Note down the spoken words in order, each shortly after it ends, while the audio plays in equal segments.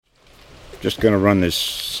Just going to run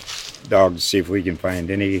this dog to see if we can find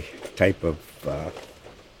any type of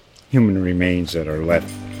human remains that are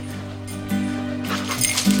left.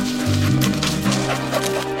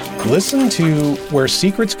 Listen to Where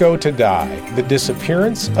Secrets Go to Die, The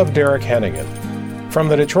Disappearance of Derek Hennigan. From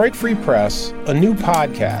the Detroit Free Press, a new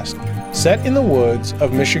podcast set in the woods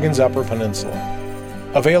of Michigan's Upper Peninsula.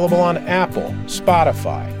 Available on Apple,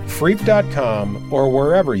 Spotify, Freep.com, or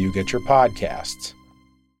wherever you get your podcasts.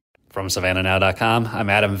 From SavannahNow.com, I'm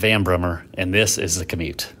Adam Van Brummer, and this is The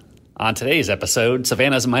Commute. On today's episode,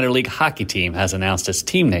 Savannah's minor league hockey team has announced its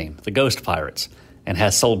team name, the Ghost Pirates, and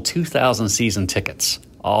has sold 2,000 season tickets,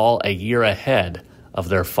 all a year ahead of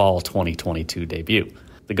their fall 2022 debut.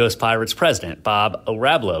 The Ghost Pirates president, Bob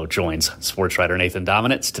O'Rablo, joins sports writer Nathan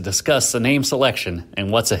Dominitz to discuss the name selection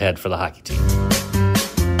and what's ahead for the hockey team.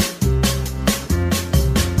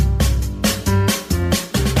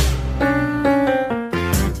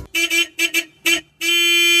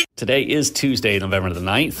 Today is Tuesday, November the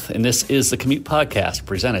 9th, and this is the Commute podcast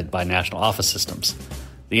presented by National Office Systems.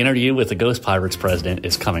 The interview with the Ghost Pirates president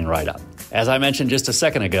is coming right up. As I mentioned just a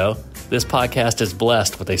second ago, this podcast is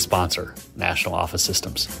blessed with a sponsor, National Office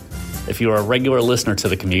Systems. If you are a regular listener to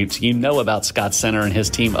The Commute, you know about Scott Center and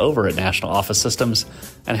his team over at National Office Systems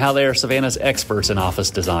and how they are Savannah's experts in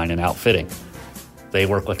office design and outfitting. They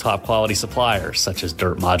work with top-quality suppliers such as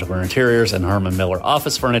Dirt Modular Interiors and Herman Miller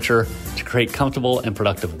Office Furniture to create comfortable and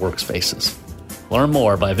productive workspaces. Learn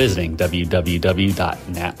more by visiting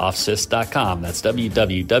www.natoffsys.com. That's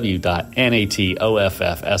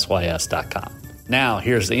www.natoffsys.com. Now,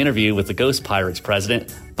 here's the interview with the Ghost Pirates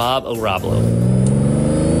president, Bob O'Rablo.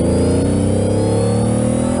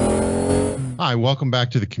 Hi, welcome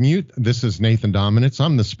back to The Commute. This is Nathan Dominitz.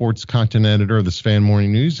 I'm the sports content editor of the Savannah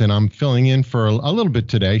Morning News, and I'm filling in for a little bit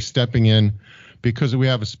today, stepping in because we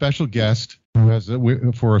have a special guest who has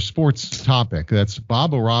for a sports topic. That's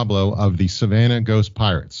Bob O'Rablo of the Savannah Ghost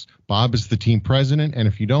Pirates. Bob is the team president, and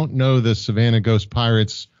if you don't know the Savannah Ghost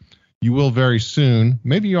Pirates, you will very soon.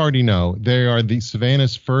 Maybe you already know. They are the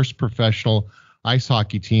Savannah's first professional ice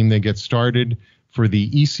hockey team. They get started for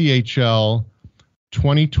the ECHL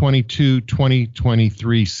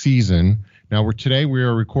 2022-2023 season. Now, we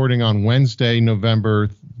are recording on Wednesday, November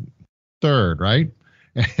 3rd, right?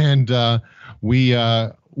 And we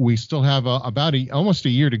still have almost a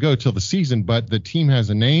year to go till the season, but the team has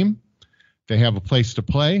a name, they have a place to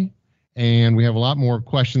play, and we have a lot more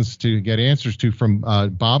questions to get answers to from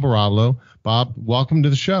Bob O'Rablo. Bob, welcome to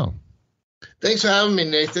the show. Thanks for having me,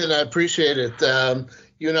 Nathan. I appreciate it.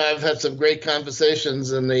 You and I have had some great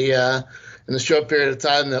conversations in the short period of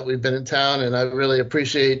time that we've been in town, and I really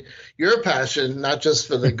appreciate your passion, not just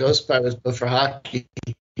for the Ghost Pirates, but for hockey.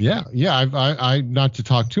 Yeah. I not to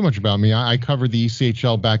talk too much about me. I covered the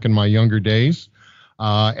ECHL back in my younger days,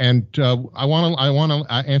 and I want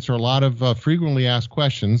to answer a lot of frequently asked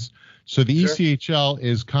questions. So the Sure. ECHL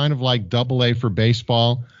is kind of like AA for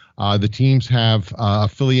baseball. The teams have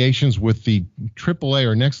affiliations with the AAA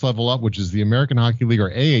or next level up, which is the American Hockey League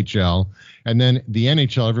or AHL. And then the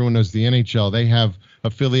NHL, everyone knows the NHL. They have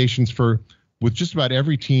affiliations with just about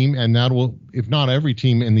every team, and that will, if not every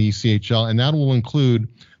team in the ECHL, and that will include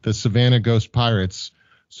the Savannah Ghost Pirates.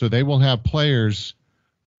 So they will have players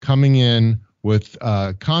coming in with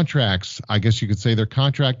contracts. I guess you could say they're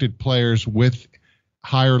contracted players with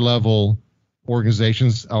higher level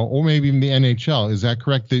organizations, or maybe even the NHL. Is that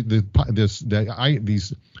correct? The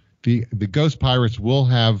Ghost Pirates will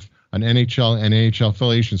have an NHL and AHL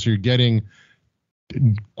affiliation. So you're getting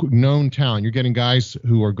known talent. You're getting guys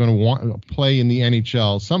who are going to want to play in the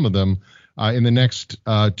NHL, some of them, in the next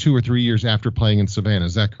 2 or 3 years after playing in Savannah.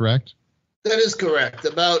 Is that correct? That is correct.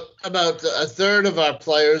 About a third of our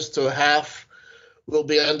players to a half will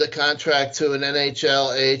be under contract to an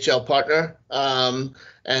NHL, AHL partner.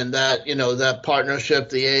 And that partnership,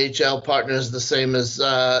 the AHL partner is the same as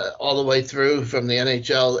all the way through from the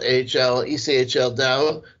NHL, AHL, ECHL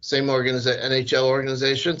down, same NHL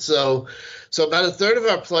organization. So about a third of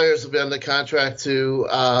our players will be under contract to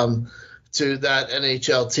that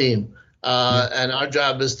NHL team. And our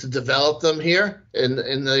job is to develop them here in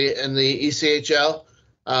the ECHL.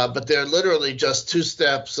 But they're literally just 2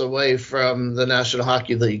 steps away from the National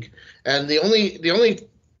Hockey League. And the only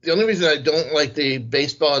reason I don't like the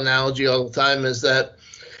baseball analogy all the time is that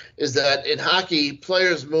in hockey,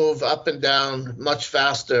 players move up and down much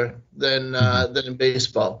faster than in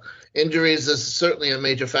baseball. Injuries is certainly a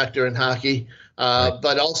major factor in hockey,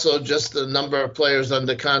 but also just the number of players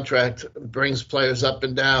under contract brings players up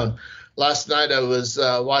and down. Last night I was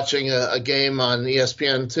watching a game on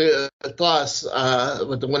ESPN Plus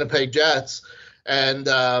with the Winnipeg Jets, And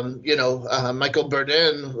Michael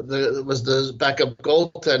Burdin was the backup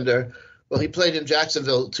goaltender. Well, he played in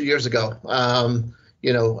Jacksonville 2 years ago.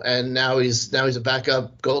 And now he's a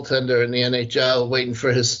backup goaltender in the NHL, waiting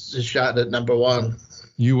for his shot at number one.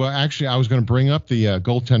 You actually, I was going to bring up the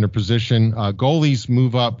goaltender position. Goalies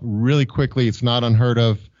move up really quickly. It's not unheard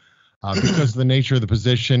of because of the nature of the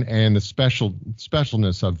position and the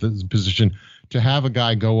specialness of the position. To have a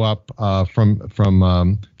guy go up from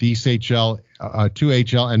the ECHL to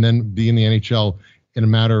HL and then be in the NHL in a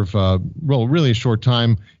matter of really a short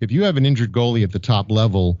time. If you have an injured goalie at the top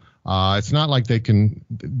level, it's not like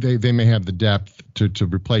they may have the depth to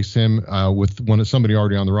replace him with somebody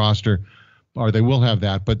already on the roster. Or they will have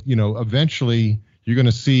that, but eventually you're going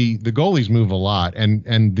to see the goalies move a lot,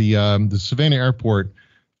 and the Savannah Airport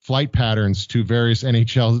flight patterns to various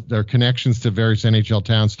NHL, their connections to various NHL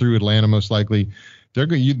towns through Atlanta, most likely.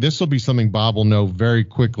 This will be something Bob will know very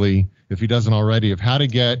quickly, if he doesn't already, of how to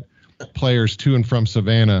get players to and from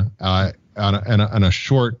Savannah on a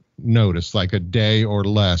short notice, like a day or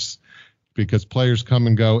less, because players come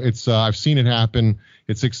and go. I've seen it happen.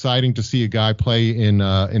 It's exciting to see a guy play in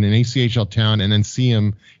an ACHL town and then see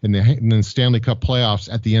him in the Stanley Cup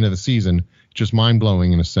playoffs at the end of the season. Just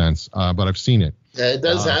mind-blowing in a sense, but I've seen it. Yeah, it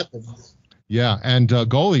does happen. Yeah, and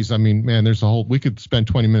goalies, I mean, man, we could spend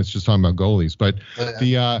 20 minutes just talking about goalies, but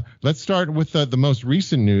let's start with the most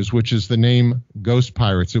recent news, which is the name Ghost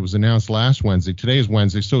Pirates. It was announced last Wednesday. Today is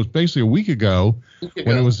Wednesday, so it's basically a week ago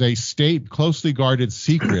when it was a state closely guarded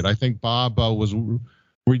secret. I think Bob were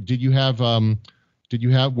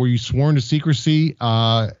you sworn to secrecy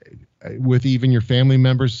with even your family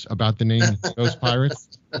members about the name Ghost Pirates?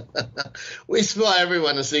 We swore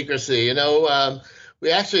everyone to secrecy.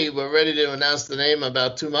 We actually were ready to announce the name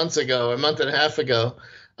about 2 months ago, a month and a half ago.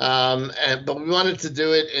 But we wanted to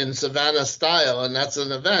do it in Savannah style, and that's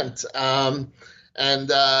an event. We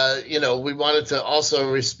wanted to also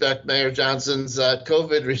respect Mayor Johnson's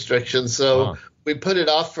COVID restrictions. So we put it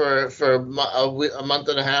off for a month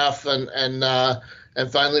and a half and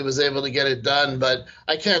finally was able to get it done. But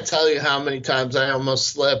I can't tell you how many times I almost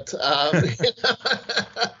slipped. And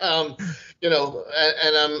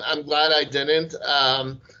I'm glad I didn't,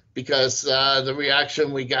 because the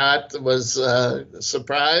reaction we got was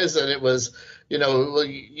surprise, and it was,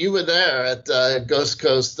 you were there at Ghost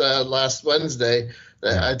Coast last Wednesday.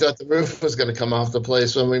 I thought the roof was going to come off the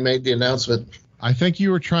place when we made the announcement. I think you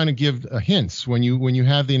were trying to give hints when you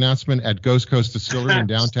had the announcement at Ghost Coast Distillery in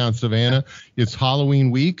downtown Savannah. It's Halloween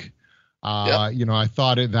week. Yep. I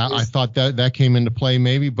thought that came into play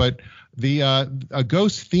maybe, but a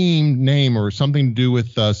ghost themed name or something to do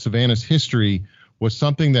with Savannah's history was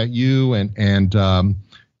something that you and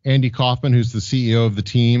Andy Kaufman, who's the CEO of the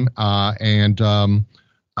team, and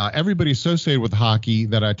everybody associated with hockey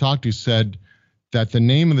that I talked to said that the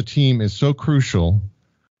name of the team is so crucial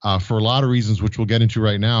for a lot of reasons, which we'll get into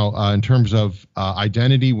right now, in terms of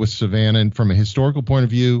identity with Savannah and from a historical point of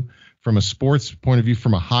view, from a sports point of view,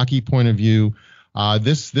 from a hockey point of view.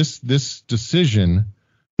 This decision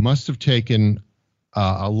must have taken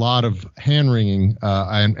a lot of hand-wringing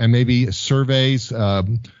and maybe surveys,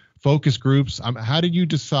 focus groups. How did you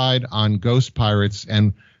decide on Ghost Pirates?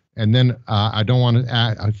 And then I don't want to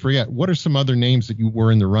I forget, what are some other names that you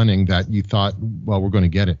were in the running that you thought, well, we're going to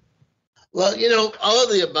get it? Well, all of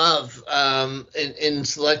the above in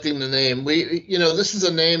selecting the name. This is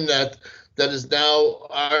a name that is now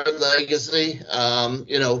our legacy.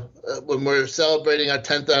 When we're celebrating our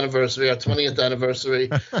 10th anniversary, our 20th anniversary,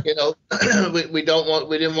 we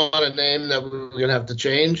didn't want a name that we were going to have to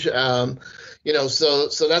change. So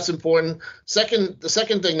that's important. The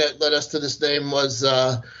second thing that led us to this name was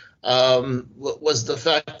the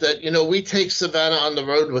fact that, we take Savannah on the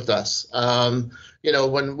road with us.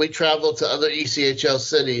 When we travel to other ECHL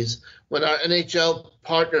cities, when our NHL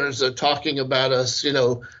partners are talking about us,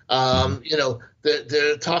 they're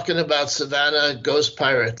talking about Savannah Ghost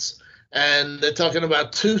Pirates, and they're talking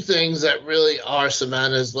about two things that really are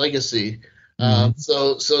Savannah's legacy.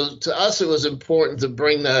 So to us, it was important to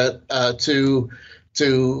bring that to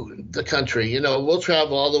the country. We'll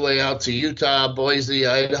travel all the way out to Utah, Boise,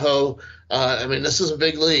 Idaho. This is a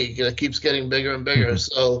big league. It keeps getting bigger and bigger.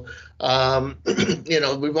 So,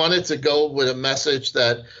 we wanted to go with a message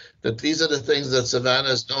that these are the things that Savannah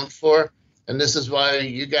is known for. And this is why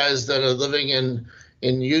you guys that are living in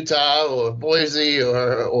Utah or Boise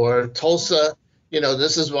or Tulsa,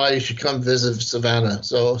 this is why you should come visit Savannah.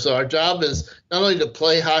 So our job is not only to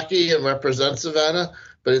play hockey and represent Savannah,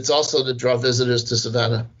 but it's also to draw visitors to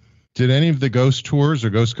Savannah. Did any of the Ghost Tours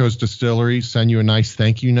or Ghost Coast Distillery send you a nice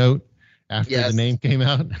thank you note after the name came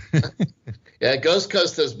out? Yeah, Ghost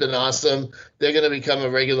Coast has been awesome. They're going to become a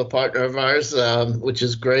regular partner of ours, which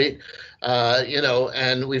is great.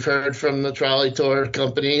 And we've heard from the trolley tour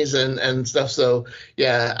companies and stuff. So,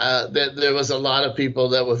 there was a lot of people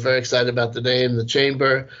that were very excited about the name. The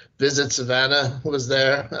Chamber, Visit Savannah was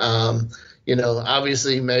there.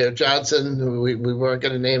 Obviously Mayor Johnson, who we weren't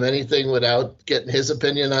going to name anything without getting his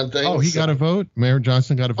opinion on things. Oh, he got a vote? Mayor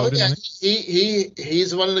Johnson got a vote? Yeah,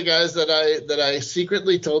 he's one of the guys that I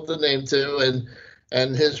secretly told the name to,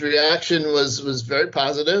 and his reaction was very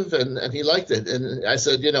positive, and he liked it. And I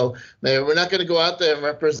said, Mayor, we're not going to go out there and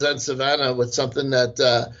represent Savannah with something that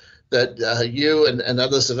you and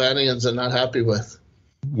other Savannians are not happy with.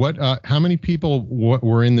 How many people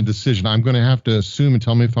were in the decision? I'm going to have to assume, and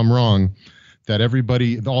tell me if I'm wrong, that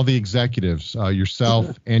everybody, all the executives,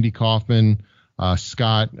 yourself, Andy Kaufman,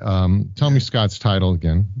 Scott. Tell me Scott's title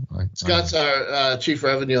again. Scott's our Chief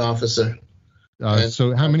Revenue Officer.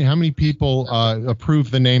 So how many people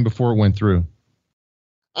approved the name before it went through?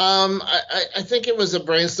 I think it was a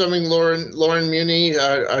brainstorming. Lauren Muni,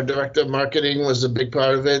 our Director of Marketing, was a big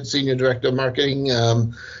part of it, Senior Director of Marketing,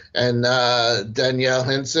 and Danielle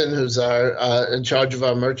Henson, who's in charge of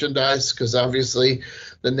our merchandise, because obviously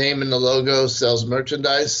the name and the logo sells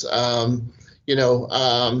merchandise. I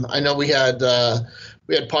know we had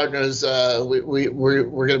partners. We're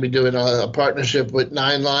going to be doing a partnership with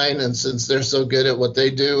Nine Line, and since they're so good at what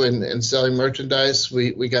they do and selling merchandise,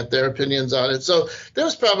 we got their opinions on it. So there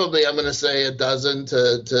was probably, I'm going to say, a dozen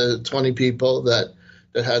to 20 people that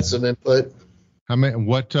had some input. How many?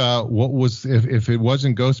 What was, if it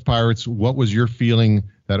wasn't Ghost Pirates, what was your feeling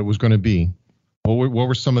that it was going to be? What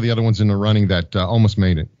were some of the other ones in the running that almost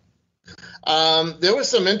made it? There were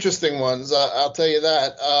some interesting ones. I'll tell you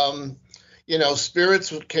that.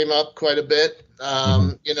 Spirits came up quite a bit,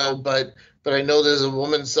 but I know there's a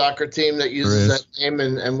women's soccer team that uses that name,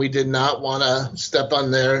 and we did not want to step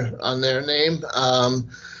on their name.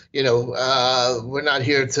 We're not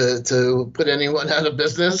here to put anyone out of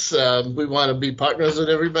business. We want to be partners with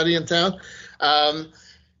everybody in town. I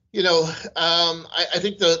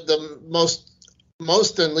think the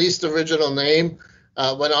most and least original name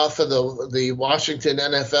went off of the Washington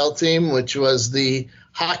NFL team, which was the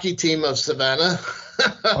hockey team of Savannah.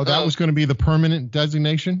 Oh, that was going to be the permanent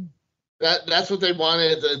designation? That's what they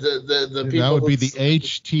wanted. The people. That would be the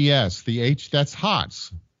HTS. The H, that's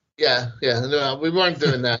HOTS. Yeah. No, we weren't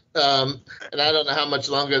doing that. And I don't know how much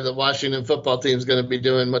longer the Washington football team is going to be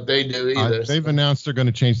doing what they do either. They've announced they're going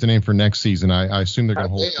to change the name for next season. I assume they're going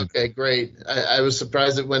to hold it. Okay, great. I was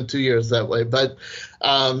surprised it went 2 years that way. But,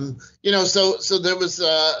 so there was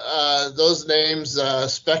those names.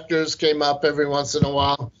 Spectres came up every once in a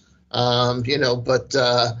while,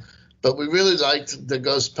 but we really liked the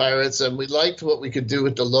Ghost Pirates, and we liked what we could do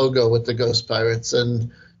with the logo with the Ghost Pirates.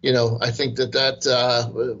 And I think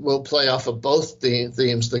that will play off of both the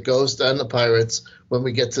themes, the Ghost and the Pirates, when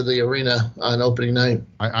we get to the arena on opening night.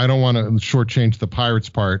 I don't want to shortchange the Pirates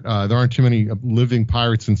part. There aren't too many living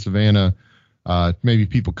pirates in Savannah. Maybe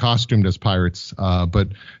people costumed as pirates, but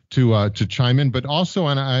to chime in. But also,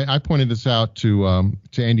 and I pointed this out to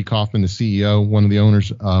Andy Kaufman, the CEO, one of the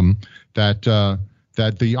owners, that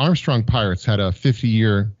the Armstrong Pirates had a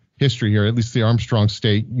 50-year history here, at least the Armstrong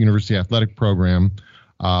State University Athletic Program.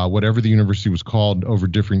 Whatever the university was called over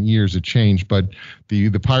different years, it changed. But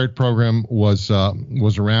the pirate program was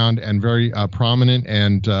around and very prominent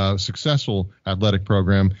and successful athletic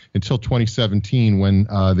program until 2017, when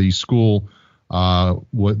the school,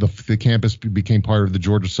 the campus became part of the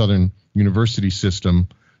Georgia Southern University system.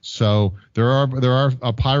 So there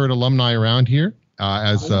are pirate alumni around here,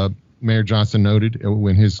 as Mayor Johnson noted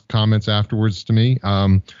in his comments afterwards to me.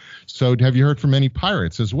 So have you heard from any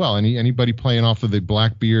pirates as well? Anybody playing off of the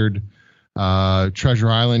Blackbeard, Treasure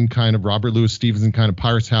Island kind of Robert Louis Stevenson kind of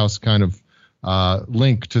Pirates House kind of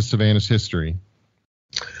link to Savannah's history?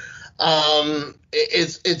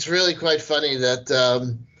 It's really quite funny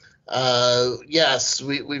that yes,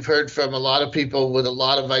 we've heard from a lot of people with a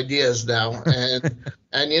lot of ideas now, and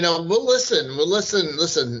we'll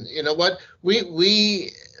listen. You know what,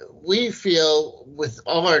 we feel with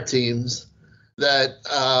all our teams that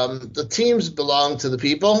the teams belong to the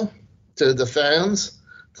people, to the fans,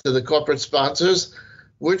 to the corporate sponsors.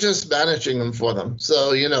 We're just managing them for them.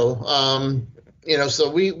 So, so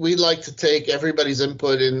we like to take everybody's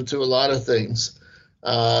input into a lot of things,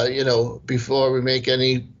 before we make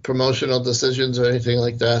any promotional decisions or anything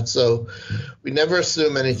like that. So we never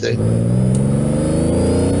assume anything.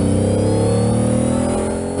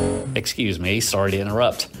 Excuse me, sorry to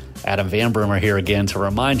interrupt. Adam Van Brummer here again to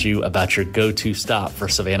remind you about your go-to stop for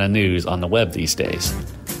Savannah news on the web these days.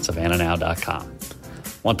 SavannahNow.com.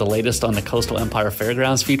 Want the latest on the Coastal Empire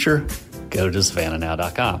Fairgrounds feature? Go to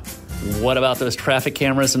SavannahNow.com. What about those traffic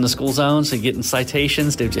cameras in the school zones? Are you getting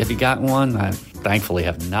citations? Have you gotten one? I thankfully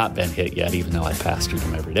have not been hit yet, even though I pass through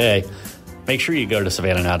them every day. Make sure you go to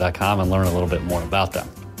SavannahNow.com and learn a little bit more about them.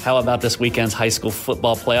 How about this weekend's high school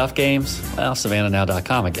football playoff games? Well,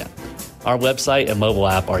 SavannahNow.com again. Our website and mobile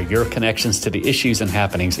app are your connections to the issues and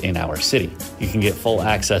happenings in our city. You can get full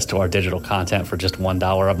access to our digital content for just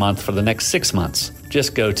 $1 a month for the next 6 months.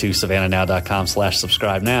 Just go to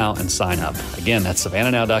SavannahNow.com/subscribe now and sign up. Again, that's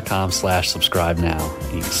SavannahNow.com/subscribe now.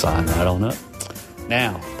 You can sign right on up.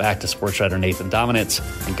 Now, back to sports writer Nathan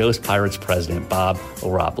Dominitz and Ghost Pirates president Bob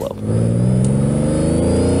O'Roblo.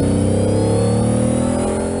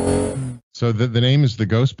 So the name is the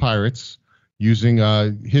Ghost Pirates, using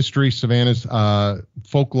history, Savannah's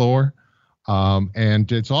folklore,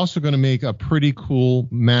 and it's also going to make a pretty cool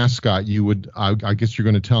mascot. I guess you're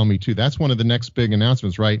going to tell me too. That's one of the next big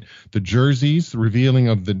announcements, right? The jerseys, the revealing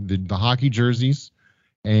of the hockey jerseys,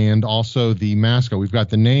 and also the mascot. We've got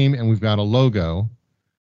the name and we've got a logo.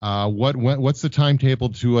 What's the timetable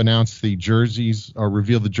to announce the jerseys or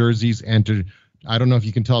reveal the jerseys? And I don't know if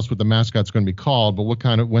you can tell us what the mascot's going to be called, but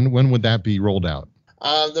when would that be rolled out?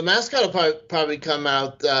 The mascot will probably come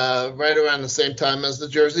out right around the same time as the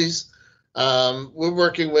jerseys. We're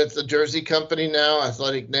working with the jersey company now,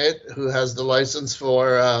 Athletic Knit, who has the license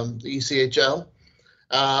for the ECHL.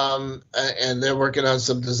 And they're working on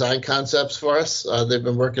some design concepts for us. They've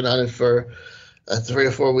been working on it for 3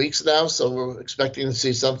 or 4 weeks now, so we're expecting to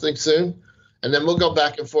see something soon. And then we'll go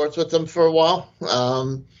back and forth with them for a while.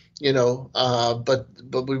 But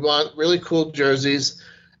we want really cool jerseys.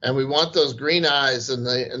 And we want those green eyes in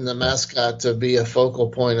the mascot to be a focal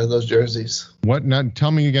point of those jerseys. What? Now, tell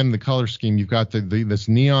me again the color scheme. You've got this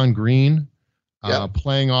neon green, yep.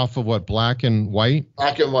 Playing off of what, black and white?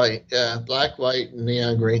 Black and white, yeah, black, white, and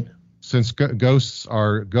neon green. Since ghosts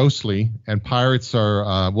are ghostly and pirates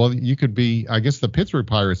are, you could be. I guess the Pittsburgh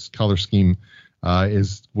Pirates color scheme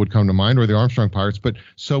would come to mind, or the Armstrong Pirates. But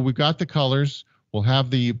so we've got the colors. We'll have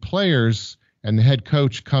the players and the head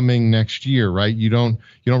coach coming next year, right? You don't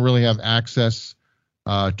really have access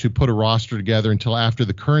to put a roster together until after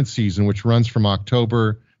the current season, which runs from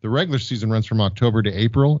October. The regular season runs from October to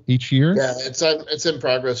April each year. Yeah, it's in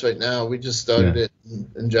progress right now. We just started it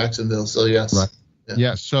in Jacksonville, so yes. Right.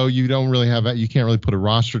 Yeah. So you can't really put a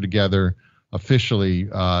roster together officially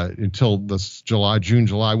until this June,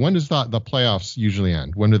 July. When does the playoffs usually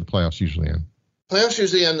end? When do the playoffs usually end? Playoffs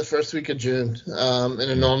usually end the first week of June in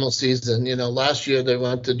a normal season. Last year they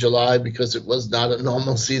went to July because it was not a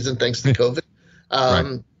normal season thanks to COVID.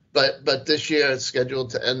 Right. But this year it's scheduled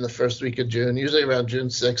to end the first week of June, usually around June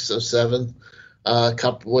 6th or 7th.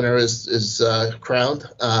 Cup winner is crowned.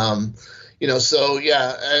 So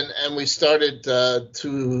yeah, and we started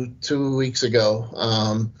 2 weeks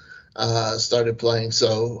ago. Started playing.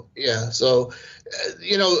 So yeah,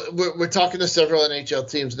 we're talking to several NHL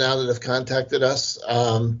teams now that have contacted us.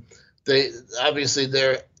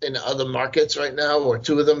 They're in other markets right now, or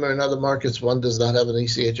 2 of them are in other markets. One does not have an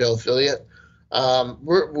ECHL affiliate.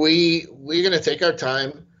 We're going to take our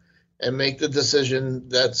time and make the decision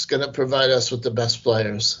that's going to provide us with the best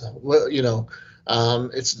players.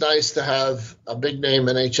 It's nice to have a big name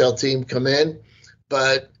NHL team come in,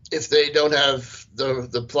 but if they don't have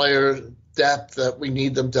the player depth that we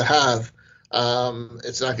need them to have,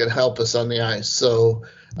 it's not going to help us on the ice. So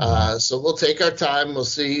we'll take our time. We'll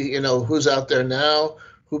see, who's out there now,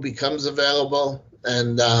 who becomes available,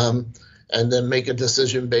 and then make a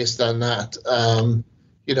decision based on that.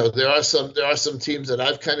 There are some teams that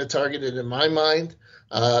I've kind of targeted in my mind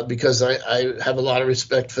because I have a lot of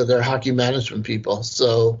respect for their hockey management people.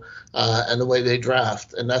 So and the way they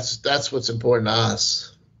draft, and that's what's important to us.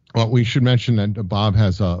 Well, we should mention that Bob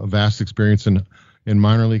has a vast experience in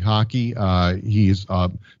minor league hockey. He's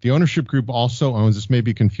the ownership group also owns, this may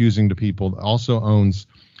be confusing to people, also owns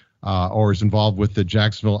or is involved with the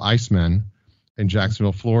Jacksonville Icemen in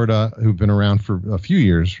Jacksonville, Florida, who've been around for a few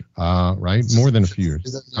years, right? More than a few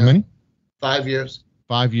years. How many? 5 years.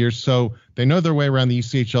 5 years. So they know their way around the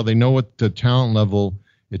ECHL. They know what the talent level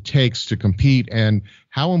it takes to compete and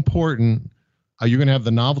how important. You're going to have the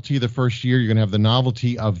novelty of the first year. You're going to have the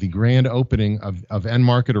novelty of the grand opening of End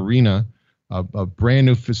Market Arena, a brand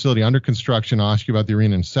new facility under construction. I'll ask you about the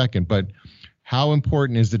arena in a second. But how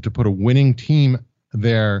important is it to put a winning team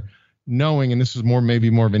there, knowing, and this is maybe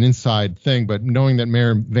more of an inside thing, but knowing that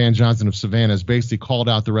Mayor Van Johnson of Savannah has basically called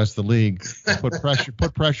out the rest of the league,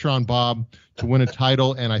 put pressure on Bob to win a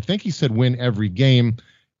title, and I think he said win every game.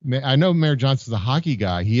 I know Mayor Johnson's a hockey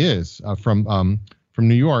guy. He is from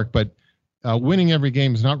New York, but winning every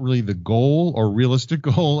game is not really the goal or realistic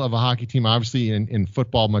goal of a hockey team. Obviously, in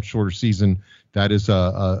football, much shorter season, that is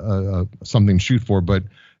something to shoot for. But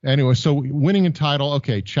anyway, so winning a title,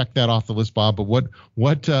 okay, check that off the list, Bob.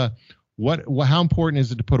 But how important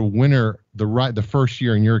is it to put a winner the first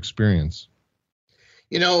year in your experience?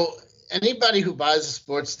 Anybody who buys a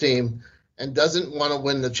sports team and doesn't want to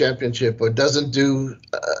win the championship or doesn't do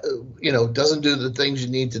the things you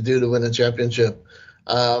need to do to win a championship,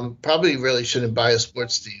 probably really shouldn't buy a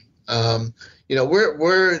sports team.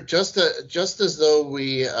 We're just as though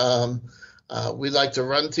we like to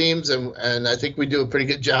run teams, and I think we do a pretty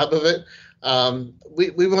good job of it.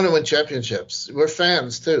 We want to win championships. We're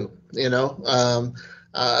fans too,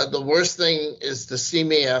 The worst thing is to see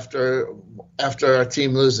me after our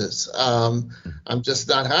team loses. I'm just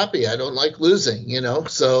not happy. I don't like losing,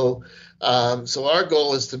 So our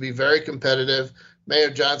goal is to be very competitive.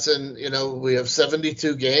 Mayor Johnson, we have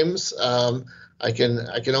 72 games. I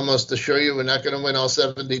can almost assure you we're not going to win all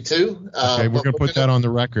 72. Okay, we're going to put that on the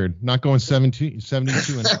record. Not going 72 and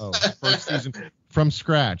 0. First season from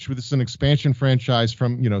scratch. This is an expansion franchise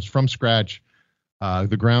from scratch.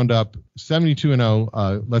 The ground up, 72 and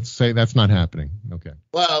 0. Let's say that's not happening. Okay.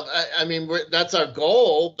 Well, I mean, that's our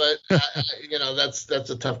goal, but that's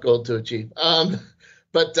a tough goal to achieve.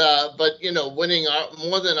 But winning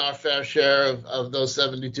more than our fair share of those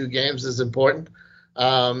 72 games is important.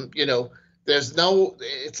 It's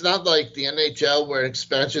not like the NHL where an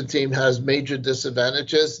expansion team has major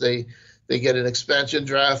disadvantages. They get an expansion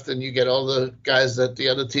draft and you get all the guys that the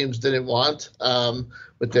other teams didn't want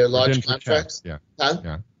with their large contracts. Yeah. Huh?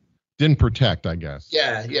 Yeah. Didn't protect, I guess.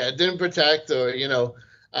 Yeah. Didn't protect so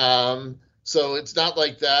it's not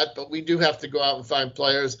like that, but we do have to go out and find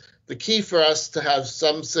players. The key for us to have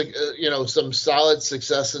some solid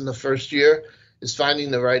success in the first year is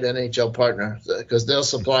finding the right NHL partner, because they'll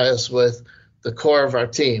supply us with the core of our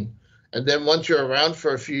team. And then once you're around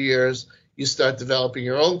for a few years, you start developing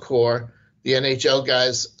your own core. The NHL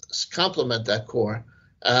guys complement that core.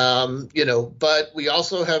 But we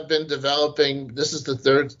also have been developing, this is the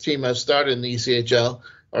third team I've started in the ECHL,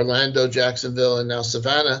 Orlando, Jacksonville, and now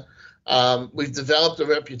Savannah. We've developed a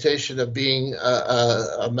reputation of being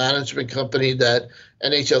a management company that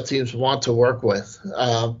NHL teams want to work with,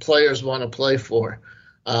 players want to play for.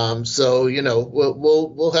 So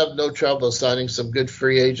we'll have no trouble signing some good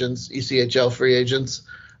free agents, ECHL free agents,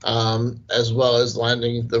 as well as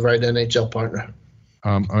landing the right NHL partner.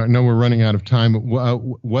 I know we're running out of time.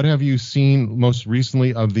 What have you seen most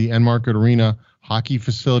recently of the Enmarket Arena hockey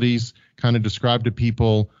facilities? Kind of describe to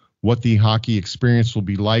people what the hockey experience will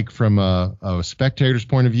be like from a spectator's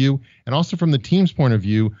point of view, and also from the team's point of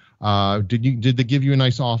view. Did they give you a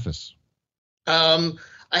nice office?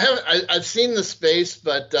 I've seen the space,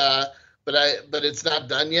 but it's not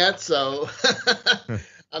done yet. So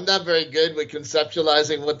I'm not very good with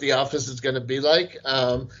conceptualizing what the office is going to be like.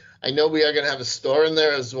 I know we are going to have a store in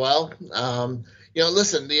there as well.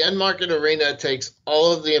 Listen, the Enmarket Arena takes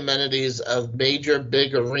all of the amenities of major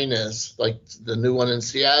big arenas, like the new one in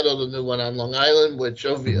Seattle, the new one on Long Island, which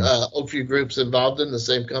Oakview Group's involved in, the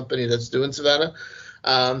same company that's doing Savannah,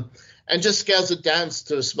 and just scales it down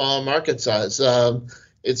to a smaller market size.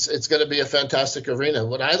 It's going to be a fantastic arena.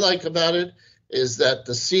 What I like about it is that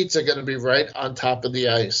the seats are going to be right on top of the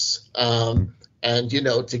ice. And,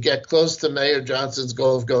 to get close to Mayor Johnson's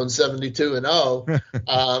goal of going 72 and 0,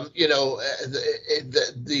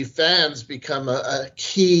 the fans become a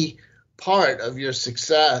key part of your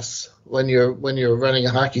success when you're running a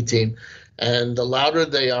hockey team. And the louder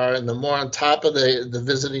they are and the more on top of the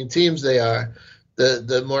visiting teams they are,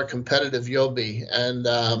 the more competitive you'll be. And,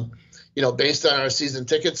 based on our season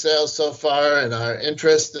ticket sales so far and our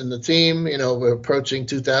interest in the team, we're approaching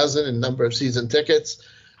 2,000 in number of season tickets.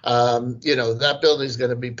 That building is going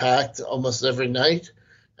to be packed almost every night,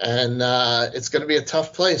 and it's going to be a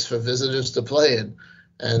tough place for visitors to play in.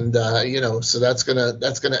 And so that's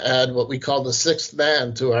gonna add what we call the sixth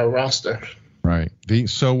man to our roster. Right.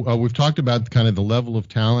 So we've talked about kind of the level of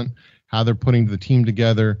talent, how they're putting the team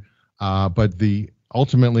together, but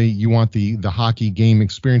ultimately you want the hockey game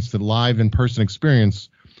experience, the live in-person experience,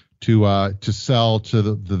 to sell to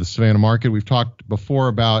the Savannah market. We've talked before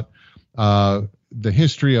about the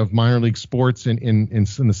history of minor league sports in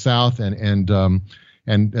the South,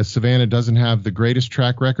 and as Savannah doesn't have the greatest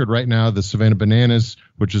track record right now, the Savannah Bananas,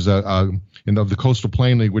 which is of the Coastal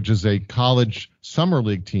Plain League, which is a college summer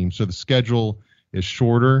league team, so the schedule is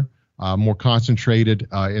shorter, more concentrated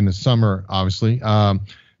in the summer, obviously.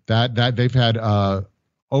 That they've had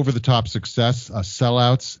over the top success,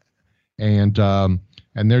 sellouts, and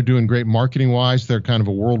they're doing great marketing wise. They're kind of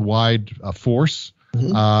a worldwide force.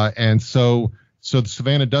 And so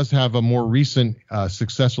Savannah does have a more recent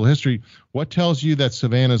successful history. What tells you that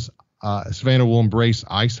Savannah will embrace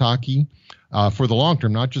ice hockey for the long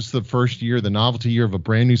term, not just the first year, the novelty year of a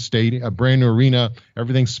brand new stadium, a brand new arena,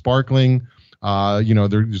 everything sparkling. There's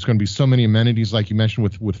going to be so many amenities, like you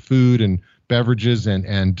mentioned, with food and beverages and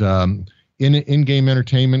in-game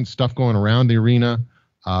entertainment stuff going around the arena.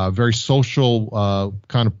 Very social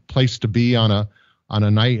kind of place to be on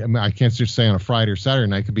a night. I mean, I can't just say on a Friday or Saturday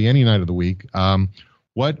night. It could be any night of the week.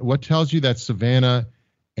 What tells you that Savannah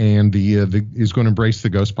and is going to embrace the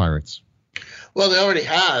Ghost Pirates? Well, they already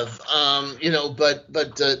have,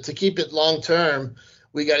 but to keep it long term,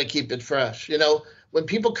 we got to keep it fresh. When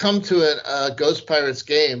people come to a Ghost Pirates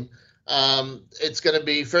game, it's going to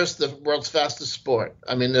be first the world's fastest sport.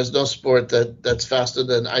 I mean, there's no sport that's faster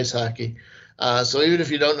than ice hockey. So even if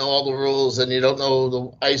you don't know all the rules and you don't know the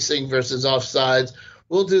icing versus offsides,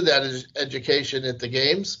 we'll do that education at the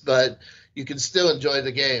games, but you can still enjoy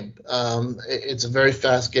the game. It's a very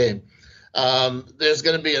fast game. There's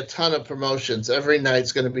going to be a ton of promotions. Every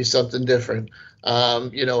night's going to be something different.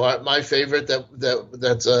 My favorite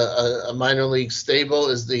that's a minor league stable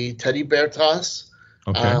is the teddy bear toss.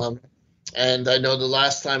 Okay. And I know the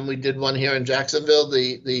last time we did one here in Jacksonville,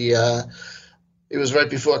 it was right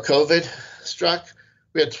before COVID struck.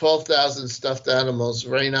 We had 12,000 stuffed animals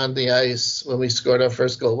rain on the ice when we scored our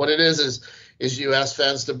first goal. What it is you ask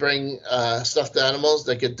fans to bring stuffed animals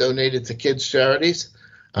that get donated to kids' charities.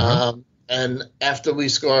 And after we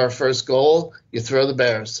score our first goal, you throw the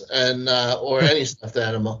bears or any stuffed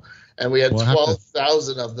animal. And we had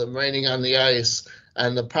 12,000 of them raining on the ice.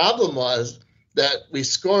 And the problem was that we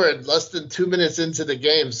scored less than 2 minutes into the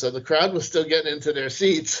game, so the crowd was still getting into their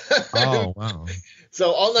seats. Oh, wow.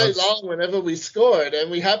 So all night long, whenever we scored, and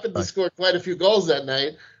we happened to score quite a few goals that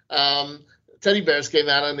night, teddy bears came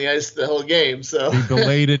out on the ice the whole game. So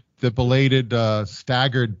the belated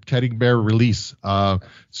staggered teddy bear release.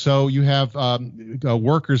 So you have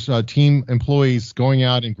workers, team employees going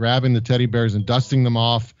out and grabbing the teddy bears and dusting them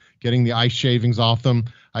off, getting the ice shavings off them.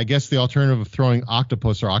 I guess the alternative of throwing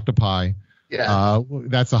octopus or octopi. Yeah.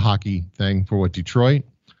 That's a hockey thing for Detroit.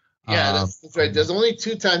 Yeah, that's right. There's only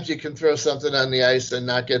 2 times you can throw something on the ice and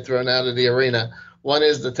not get thrown out of the arena. One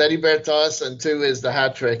is the teddy bear toss, and 2 is the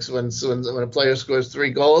hat tricks. When a player scores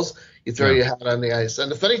 3 goals, you throw your hat on the ice.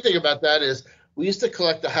 And the funny thing about that is we used to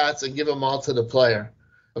collect the hats and give them all to the player.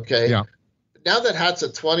 Okay. Yeah. Now that hats are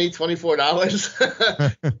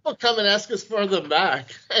 $24, people come and ask us for them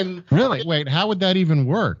back. And really, wait, how would that even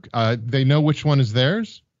work? They know which one is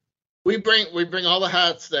theirs? We bring all the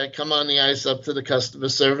hats that come on the ice up to the customer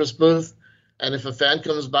service booth, and if a fan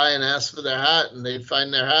comes by and asks for their hat and they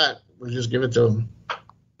find their hat, we just give it to them.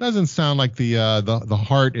 Doesn't sound like the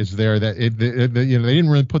heart is there. That they didn't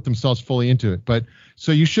really put themselves fully into it. But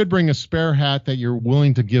so you should bring a spare hat that you're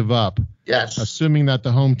willing to give up. Yes. Assuming that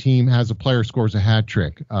the home team has a player scores a hat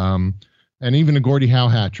trick, and even a Gordie Howe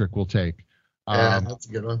hat trick will take. That's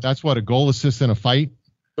a good one. That's what, a goal assist in a fight.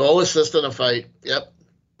 Goal assist in a fight. Yep.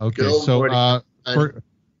 Okay, so for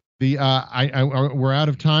the we're out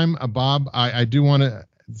of time, Bob. I do want to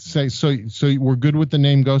say so we're good with the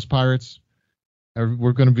name Ghost Pirates.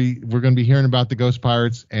 We're going to be hearing about the Ghost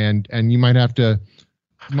Pirates, and you might have to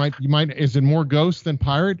you might is it more ghost than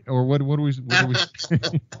pirate, or what do we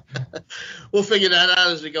We'll figure that out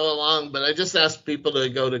as we go along. But I just asked people to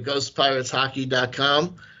go to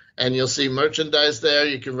ghostpirateshockey.com. And you'll see merchandise there.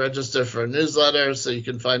 You can register for a newsletter so you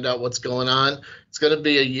can find out what's going on. It's going to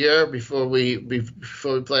be a year before we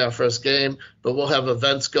play our first game, but we'll have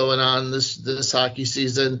events going on this hockey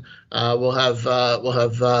season. We'll have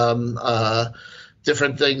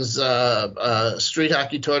different things. Street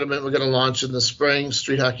hockey tournament we're going to launch in the spring.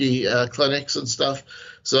 Street hockey clinics and stuff.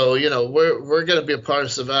 So we're going to be a part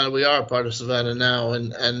of Savannah. We are a part of Savannah now,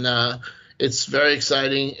 and it's very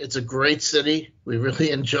exciting. It's a great city. We really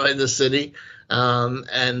enjoy the city.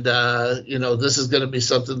 This is going to be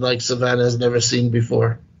something like Savannah has never seen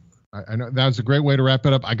before. I know that was a great way to wrap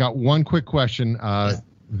it up. I got one quick question. A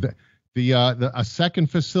second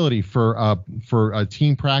facility for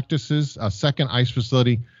team practices, a second ice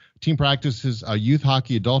facility, team practices, youth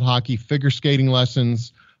hockey, adult hockey, figure skating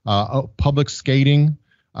lessons, public skating.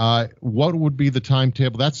 What would be the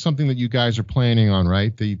timetable? That's something that you guys are planning on,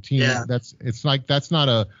 right? The team. Yeah. That's not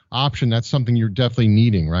a option. That's something you're definitely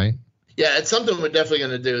needing, right? Yeah, it's something we're definitely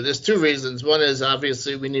going to do. There's 2 reasons. One is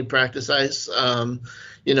obviously we need practice ice. We'll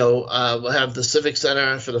have the Civic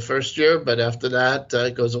Center for the first year, but after that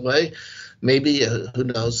it goes away. Maybe who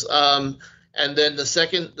knows? And then the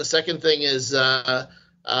second thing is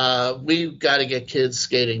we've got to get kids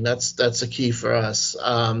skating. That's a key for us.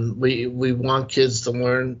 We want kids to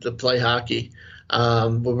learn to play hockey.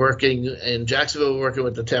 We're working in Jacksonville. We're working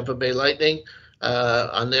with the Tampa Bay Lightning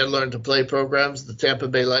on their Learn to Play programs. The Tampa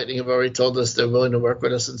Bay Lightning have already told us they're willing to work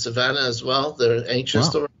with us in Savannah as well. They're anxious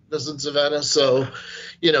to work with us in Savannah. So,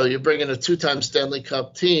 you're bringing a 2-time Stanley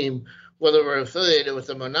Cup team, whether we're affiliated with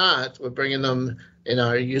them or not, we're bringing them in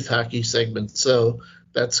our youth hockey segment. So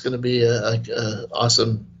that's going to be a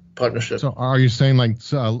awesome partnership. So are you saying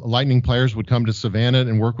Lightning players would come to Savannah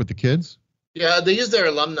and work with the kids? Yeah, they use their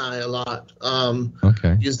alumni a lot.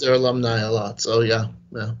 Use their alumni a lot. So, yeah.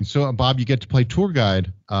 So, Bob, you get to play tour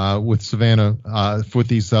guide with Savannah with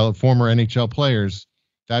these former NHL players.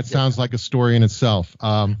 That sounds like a story in itself.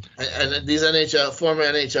 And these former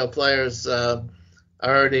NHL players are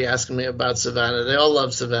already asking me about Savannah. They all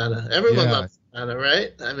love Savannah. Everyone loves Savannah,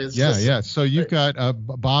 right? I mean, So you've got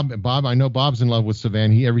Bob. Bob, I know Bob's in love with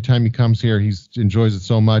Savannah. Every time he comes here, he enjoys it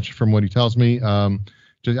so much. From what he tells me,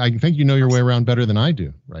 I think you know your way around better than I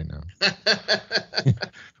do right now.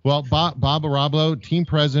 Well, Bob Arablo, team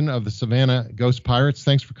president of the Savannah Ghost Pirates,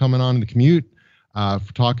 thanks for coming on in the Commute,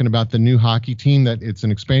 for talking about the new hockey team. That it's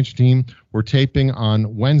an expansion team. We're taping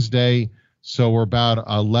on Wednesday, so we're about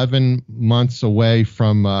 11 months away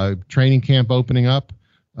from training camp opening up,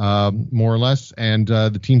 more or less, and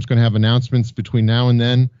the team's going to have announcements between now and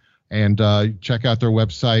then. And check out their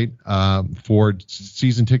website for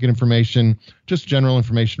season ticket information, just general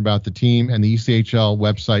information about the team, and the ECHL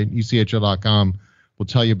website, ECHL.com, will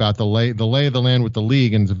tell you about the lay of the land with the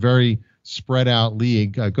league, and it's a very spread out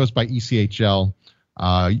league. It goes by ECHL,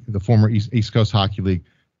 the former East Coast Hockey League.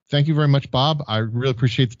 Thank you very much, Bob. I really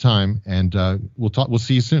appreciate the time, and we'll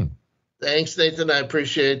see you soon. Thanks, Nathan. I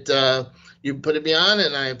appreciate you putting me on,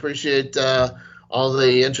 and I appreciate all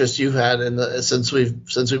the interest you've had since we've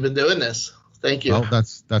been doing this. Thank you. Well,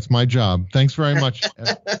 that's my job. Thanks very much.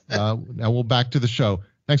 Now we'll back to the show.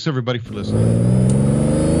 Thanks everybody for listening.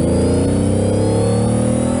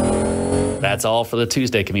 That's all for the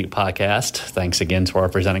Tuesday Commute podcast. Thanks again to our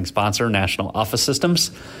presenting sponsor, National Office Systems.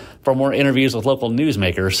 For more interviews with local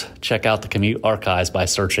newsmakers, check out the Commute archives by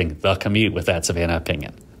searching The Commute with that Savannah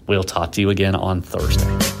opinion. We'll talk to you again on Thursday.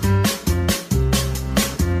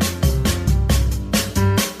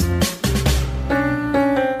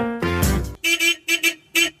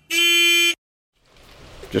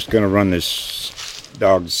 Just going to run this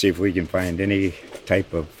dog to see if we can find any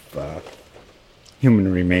type of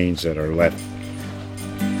human remains that are left.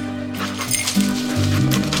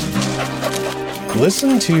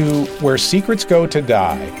 Listen to Where Secrets Go to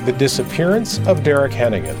Die, The Disappearance of Derek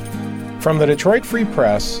Hennigan. From the Detroit Free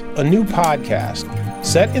Press, a new podcast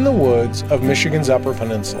set in the woods of Michigan's Upper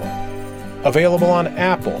Peninsula. Available on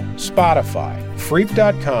Apple, Spotify,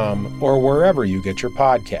 Freep.com, or wherever you get your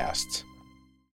podcasts.